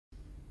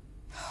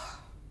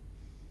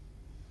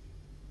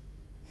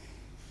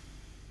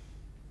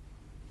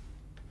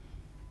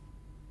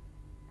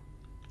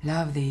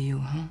Love the EU,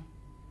 huh?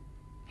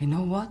 You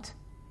know what?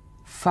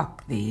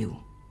 Fuck the EU.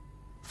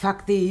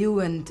 Fuck the EU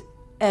and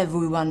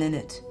everyone in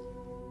it.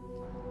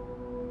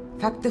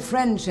 Fuck the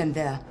French and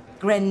their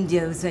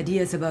grandiose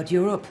ideas about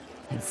Europe.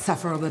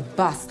 Insufferable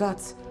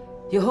bastards.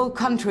 Your whole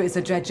country is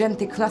a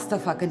gigantic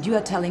clusterfuck and you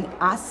are telling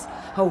us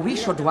how we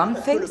should run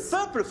things? Le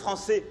peuple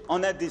français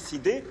en a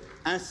décidé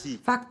ainsi.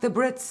 Fuck the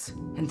Brits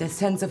and their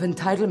sense of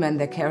entitlement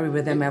they carry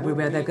with them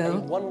everywhere they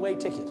go. One-way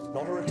ticket,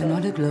 not a return. You're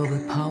not a global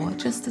power,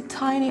 just a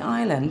tiny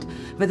island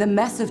with a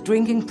massive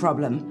drinking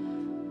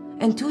problem.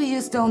 And 2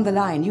 years down the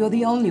line, you're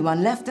the only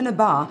one left in a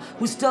bar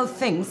who still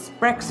thinks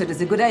Brexit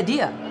is a good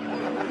idea.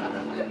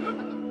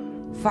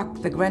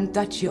 Fuck the Grand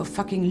Duchy of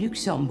fucking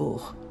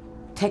Luxembourg.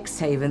 Tax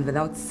haven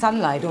without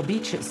sunlight or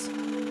beaches.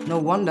 No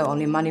wonder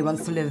only money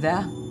wants to live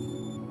there.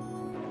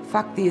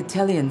 Fuck the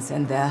Italians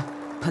and their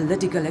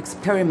political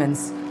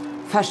experiments.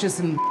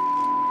 Fascism.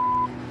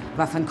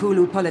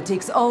 Waffenkulu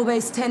politics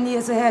always 10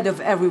 years ahead of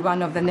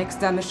everyone of the next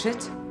dumb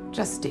shit.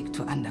 Just stick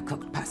to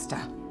undercooked pasta.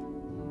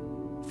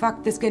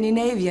 Fuck the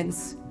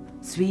Scandinavians.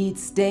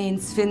 Swedes,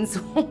 Danes, Finns.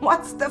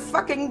 What's the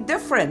fucking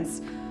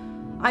difference?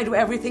 I do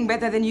everything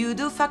better than you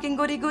do, fucking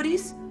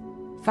goody-goodies.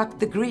 Fuck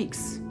the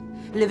Greeks.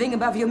 Living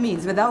above your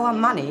means with our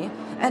money,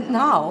 and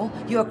now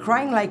you're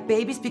crying like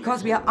babies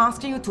because we are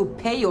asking you to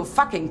pay your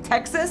fucking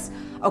taxes?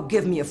 Oh,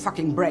 give me a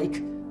fucking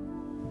break.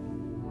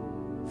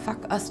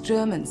 Fuck us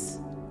Germans.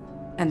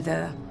 And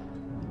the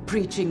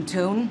preaching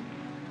tone,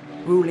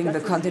 ruling the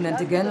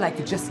continent again like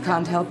you just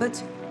can't help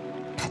it.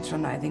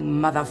 Patronizing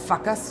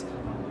motherfuckers.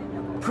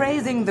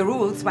 Praising the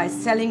rules while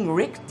selling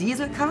rigged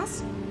diesel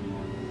cars.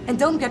 And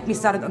don't get me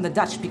started on the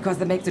Dutch because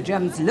they make the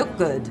Germans look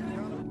good.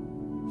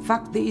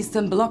 Fuck the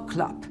Eastern Bloc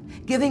Club,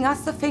 giving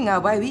us the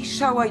finger while we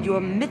shower your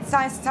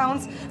mid-sized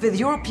towns with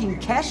European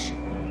cash.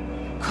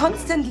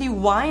 Constantly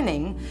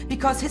whining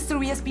because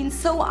history has been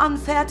so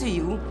unfair to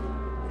you.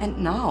 And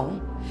now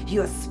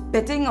you're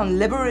spitting on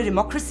liberal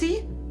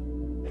democracy?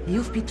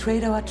 You've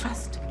betrayed our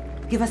trust.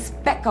 Give us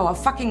back our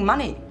fucking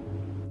money.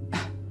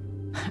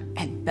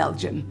 And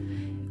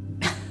Belgium.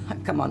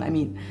 Come on, I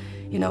mean,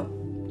 you know,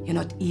 you're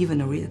not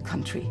even a real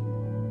country.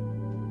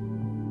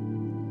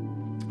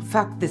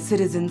 Fuck the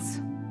citizens.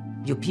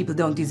 Your people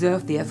don't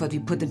deserve the effort we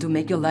put in to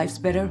make your lives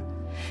better.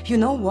 You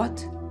know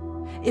what?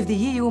 If the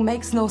EU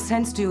makes no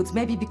sense to you, it's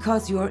maybe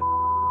because you're...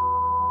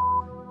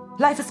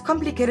 Life is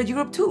complicated,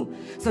 Europe too.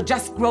 So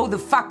just grow the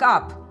fuck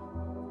up.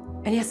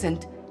 And yes,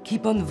 and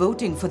keep on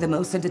voting for the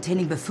most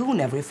entertaining buffoon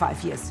every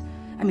 5 years.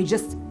 I mean,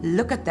 just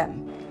look at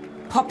them.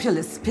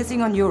 Populists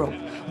pissing on Europe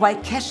while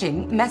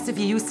cashing massive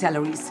EU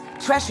salaries,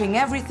 trashing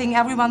everything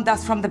everyone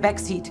does from the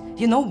backseat.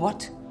 You know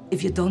what?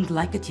 If you don't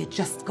like it, you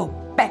just go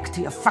back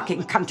to your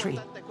fucking country.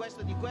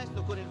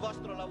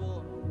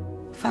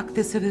 Fuck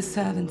the civil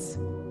servants.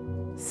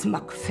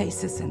 Smug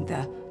faces and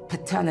their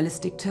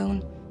paternalistic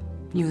tone.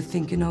 You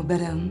think you know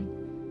better, hmm?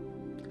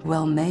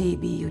 Well,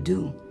 maybe you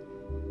do.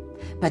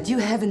 But you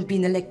haven't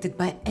been elected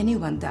by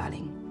anyone,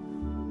 darling.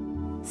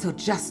 So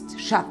just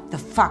shut the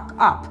fuck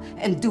up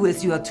and do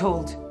as you are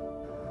told.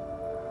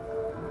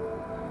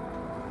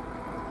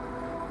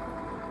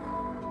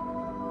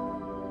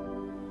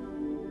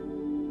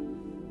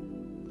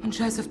 Und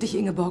scheiß auf dich,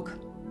 Ingeborg.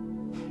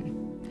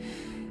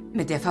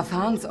 Mit der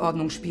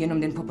Verfahrensordnung spielen,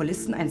 um den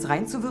Populisten eins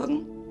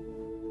reinzuwürgen?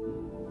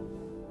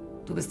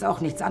 Du bist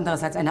auch nichts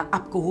anderes als eine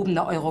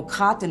abgehobene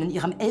Eurokratin in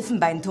ihrem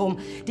Elfenbeinturm,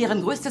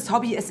 deren größtes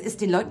Hobby es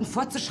ist, den Leuten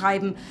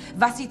vorzuschreiben,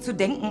 was sie zu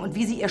denken und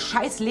wie sie ihr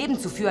scheiß Leben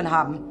zu führen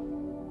haben.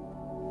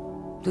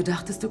 Du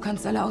dachtest, du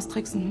kannst alle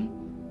austricksen, hm?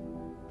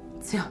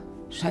 Tja,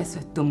 scheiße,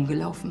 dumm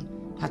gelaufen.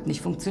 Hat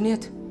nicht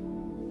funktioniert.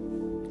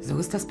 So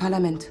ist das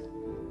Parlament.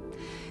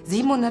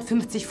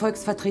 750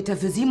 Volksvertreter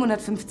für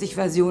 750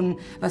 Versionen,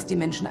 was die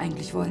Menschen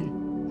eigentlich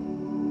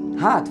wollen.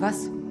 Hart,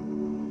 was?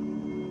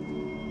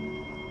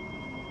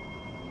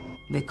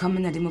 Willkommen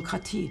in der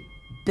Demokratie,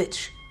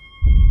 Bitch.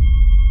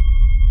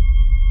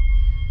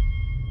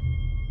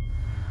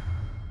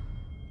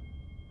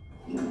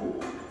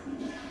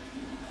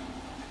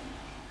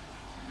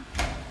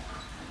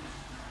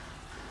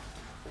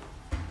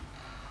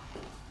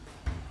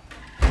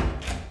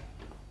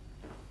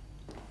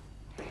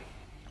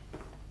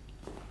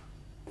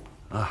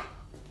 Ah,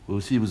 vous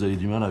aussi, vous avez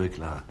du mal avec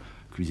la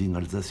cuisine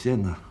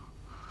alsacienne.